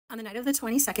On the night of the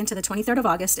 22nd to the 23rd of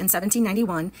August in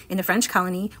 1791, in the French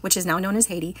colony, which is now known as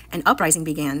Haiti, an uprising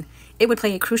began. It would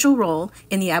play a crucial role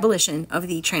in the abolition of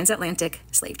the transatlantic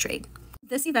slave trade.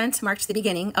 This event marked the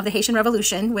beginning of the Haitian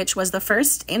Revolution, which was the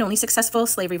first and only successful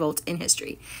slave revolt in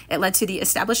history. It led to the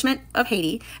establishment of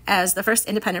Haiti as the first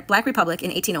independent Black republic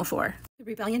in 1804. The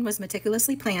rebellion was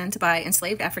meticulously planned by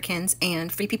enslaved Africans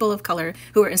and free people of color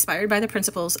who were inspired by the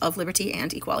principles of liberty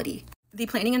and equality. The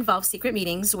planning involved secret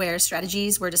meetings where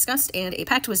strategies were discussed and a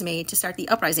pact was made to start the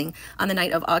uprising on the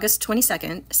night of August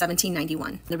 22nd,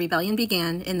 1791. The rebellion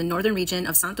began in the northern region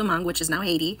of Saint-Domingue, which is now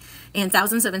Haiti, and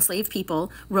thousands of enslaved people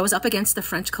rose up against the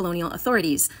French colonial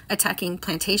authorities, attacking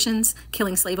plantations,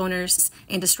 killing slave owners,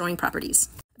 and destroying properties.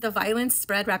 The violence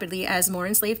spread rapidly as more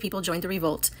enslaved people joined the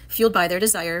revolt, fueled by their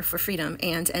desire for freedom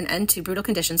and an end to brutal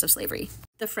conditions of slavery.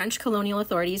 The French colonial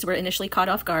authorities were initially caught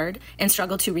off guard and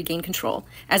struggled to regain control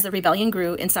as the rebellion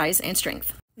grew in size and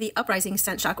strength. The uprising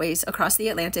sent shockwaves across the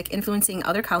Atlantic, influencing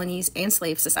other colonies and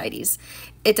slave societies.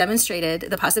 It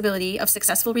demonstrated the possibility of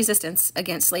successful resistance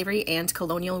against slavery and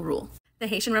colonial rule. The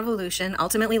Haitian Revolution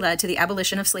ultimately led to the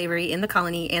abolition of slavery in the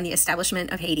colony and the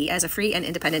establishment of Haiti as a free and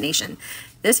independent nation.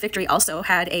 This victory also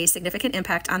had a significant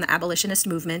impact on the abolitionist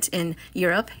movement in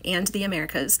Europe and the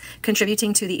Americas,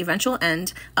 contributing to the eventual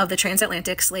end of the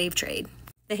transatlantic slave trade.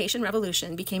 The Haitian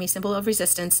Revolution became a symbol of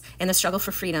resistance and the struggle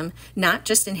for freedom, not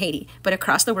just in Haiti, but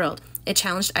across the world. It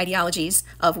challenged ideologies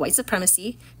of white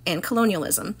supremacy and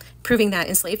colonialism, proving that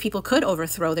enslaved people could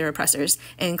overthrow their oppressors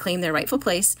and claim their rightful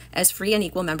place as free and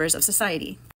equal members of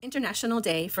society. International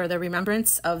Day for the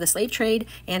Remembrance of the Slave Trade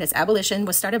and its Abolition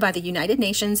was started by the United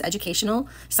Nations Educational,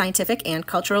 Scientific, and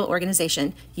Cultural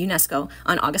Organization, UNESCO,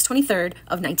 on August 23rd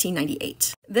of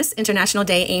 1998. This International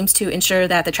Day aims to ensure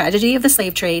that the tragedy of the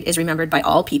slave trade is remembered by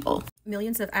all people.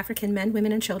 Millions of African men,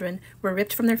 women, and children were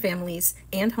ripped from their families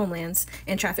and homelands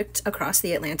and trafficked across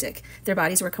the Atlantic. Their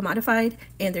bodies were commodified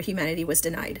and their humanity was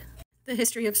denied. The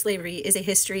history of slavery is a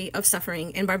history of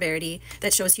suffering and barbarity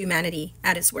that shows humanity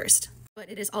at its worst. But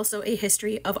it is also a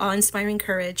history of awe-inspiring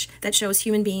courage that shows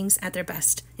human beings at their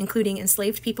best, including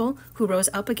enslaved people who rose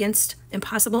up against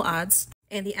impossible odds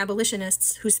and the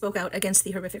abolitionists who spoke out against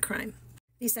the horrific crime.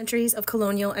 These centuries of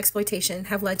colonial exploitation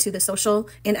have led to the social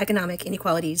and economic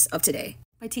inequalities of today.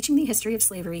 By teaching the history of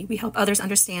slavery, we help others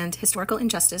understand historical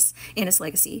injustice and its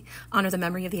legacy, honor the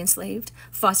memory of the enslaved,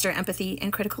 foster empathy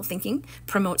and critical thinking,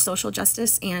 promote social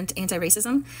justice and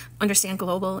anti-racism, understand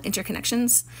global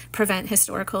interconnections, prevent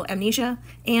historical amnesia,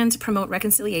 and promote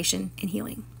reconciliation and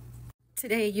healing.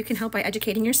 Today, you can help by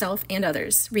educating yourself and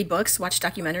others. Read books, watch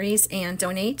documentaries, and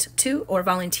donate to or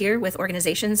volunteer with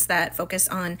organizations that focus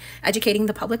on educating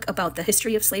the public about the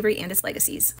history of slavery and its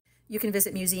legacies. You can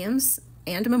visit museums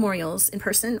and memorials in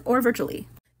person or virtually.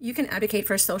 You can advocate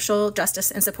for social justice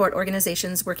and support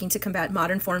organizations working to combat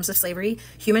modern forms of slavery,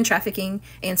 human trafficking,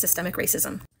 and systemic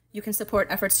racism. You can support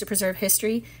efforts to preserve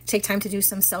history, take time to do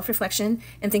some self-reflection,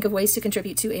 and think of ways to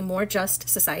contribute to a more just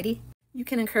society. You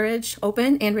can encourage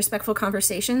open and respectful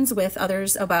conversations with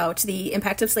others about the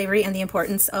impact of slavery and the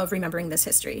importance of remembering this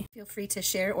history. Feel free to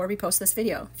share or repost this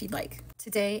video if you'd like.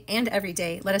 Today and every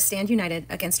day, let us stand united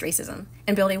against racism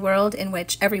and build a world in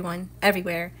which everyone,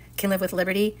 everywhere, can live with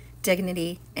liberty,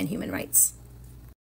 dignity, and human rights.